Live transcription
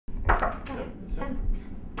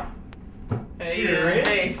Hey, Kieran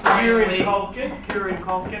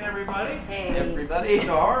Culkin, everybody. Hey, everybody.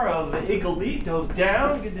 Star of Iggleby Goes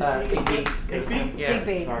Down. Good to see you. Big B. Yeah.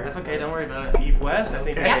 Big B. Sorry, that's okay. Don't worry about it. Eve West. I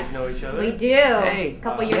think you Okay. guys know each other. We do. Hey, a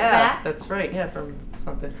couple years yeah, back. that's right. Yeah, from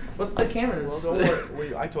something. What's the cameras? Well, don't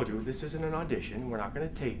worry. I told you this isn't an audition. We're not going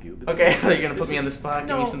to tape you. Okay, so you're gonna put me on the spot,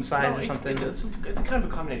 give me some size or something. It's kind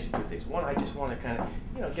of a combination of two things. One, I just want to kind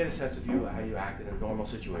of get a sense of you, how you act in a normal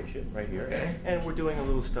situation right here. Okay. And we're doing a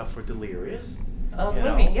little stuff for Delirious. Oh, the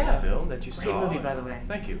movie, yeah. The film that you Great saw. movie, by the way.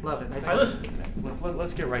 Thank you. Love it. All right, listen.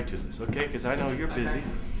 Let's get right to this, okay? Because I know you're busy. Okay.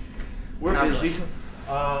 We're Not busy. really.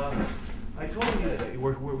 I told you that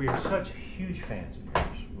we are such huge fans of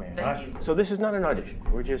yours, man. Thank you. So this is not an audition.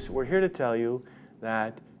 We're here to tell you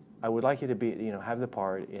that I would like you to be, have the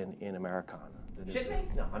part in Americana. Shit me?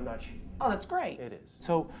 No, I'm not shitting. Oh, that's great. It is.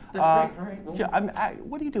 So That's great. All right. Well, yeah,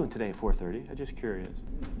 what are you doing today at 4:30? I'm just curious.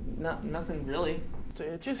 nothing really.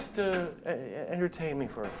 So, just entertain me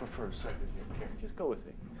for a second here, Karen. Just go with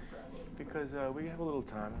me. Because we have a little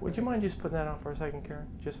time. Would you mind just putting that on for a second, Karen?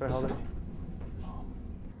 Just for hold it.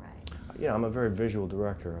 Right. I'm a very visual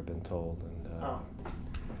director, I've been told. And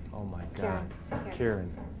oh my God. Karen.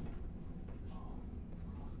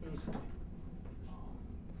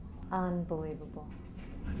 Unbelievable.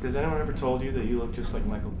 Has anyone ever told you that you look just like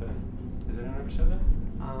Michael Pitt? Has anyone ever said that?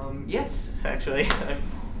 Yes, actually,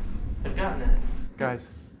 I've gotten that. Guys,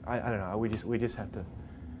 I don't know. We just have to.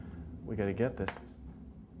 We got to get this.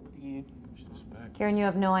 What do you? Kieran, you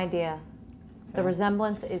have no idea. The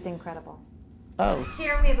resemblance is incredible. Oh.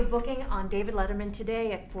 Here we have a booking on David Letterman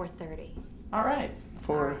today at 4:30. All right.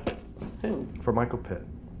 For who? For Michael Pitt.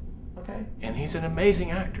 Okay. And he's an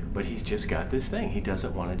amazing actor, but he's just got this thing. He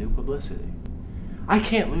doesn't want to do publicity. I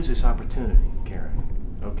can't lose this opportunity,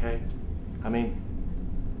 Karen. Okay? I mean,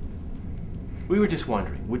 we were just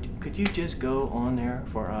wondering, could you just go on there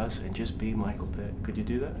for us and just be Michael Pitt? Could you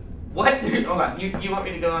do that? What? Hold on. You want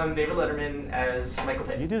me to go on David Letterman as Michael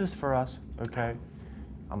Pitt? You do this for us, okay?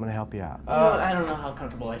 I'm gonna help you out. You know what? I don't know how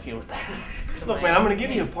comfortable I feel with that. Look, man, I'm gonna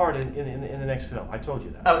give you a part in the next film. I told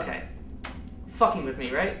you that. Okay. Fucking with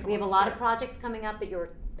me, right? We have a lot of projects coming up that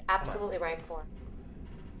you're absolutely right for.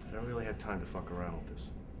 I don't really have time to fuck around with this.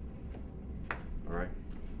 All right?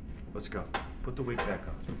 Let's go. Put the wig back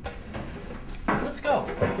on. Let's go,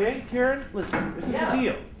 okay? Karen, listen, this is the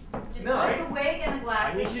deal. Just No, put the wig and the I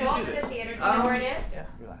glasses. need you Show to up do to this. the theater. Do you know where it is? Yeah.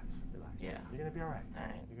 Relax. Yeah. You're gonna be all right. All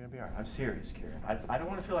right. You're gonna be all right. I'm serious, Karen. I don't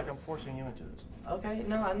want to feel like I'm forcing you into this. Okay.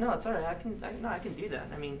 No, it's all right. I can do that.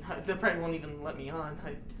 I mean, they probably won't even let me on.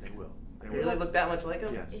 They will. They I really look that much like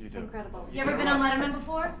him? Yes, you It's do. incredible. You ever been on Letterman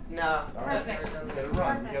before? No. Perfect. I've never You done gotta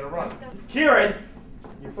run. You Perfect. gotta run. Let's go. Kieran,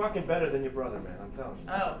 you're fucking better than your brother, man. I'm telling you.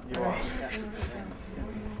 that. You are.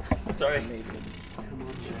 Oh. Sorry.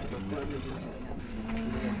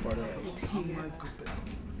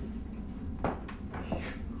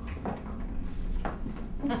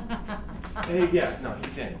 No,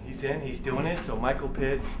 he's in. He's in. He's doing it. So Michael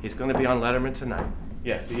Pitt is going to be on Letterman tonight.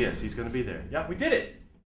 Yes, he is. He's going to be there. Yeah, we did it.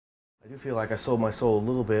 I do feel like I sold my soul a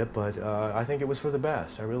little bit, but I think it was for the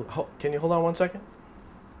best. I really. Can you hold on one second?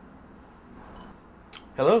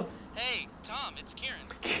 Hello. Hey, Tom, it's Kieran.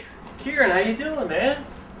 Kieran, how you doing, man?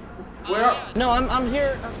 Where? No, I'm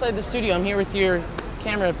here outside the studio. I'm here with your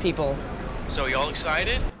camera people. So you all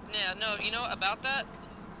excited? Yeah, no, you know about that?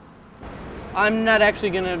 I'm not actually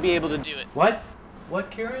gonna be able to do it. What? What,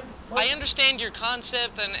 Kieran? I understand your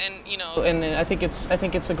concept and you know, And I think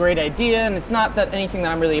it's a great idea, and it's not that anything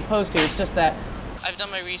that I'm really opposed to. It's just that I've done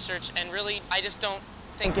my research and really, I just don't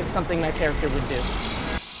I think, think it's something my character would do.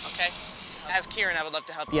 okay? As Kieran, I would love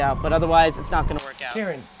to help you. Yeah, but otherwise it's not gonna work. Work out.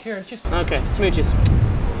 Kieran, just. Okay, smooches.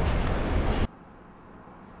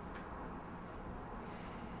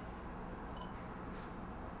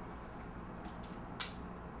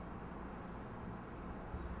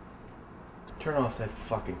 Turn off that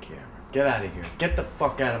fucking camera. Get out of here. Get the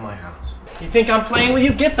fuck out of my house. You think I'm playing with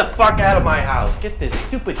you? Get the fuck out of my house. Get this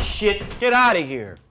stupid shit. Get out of here.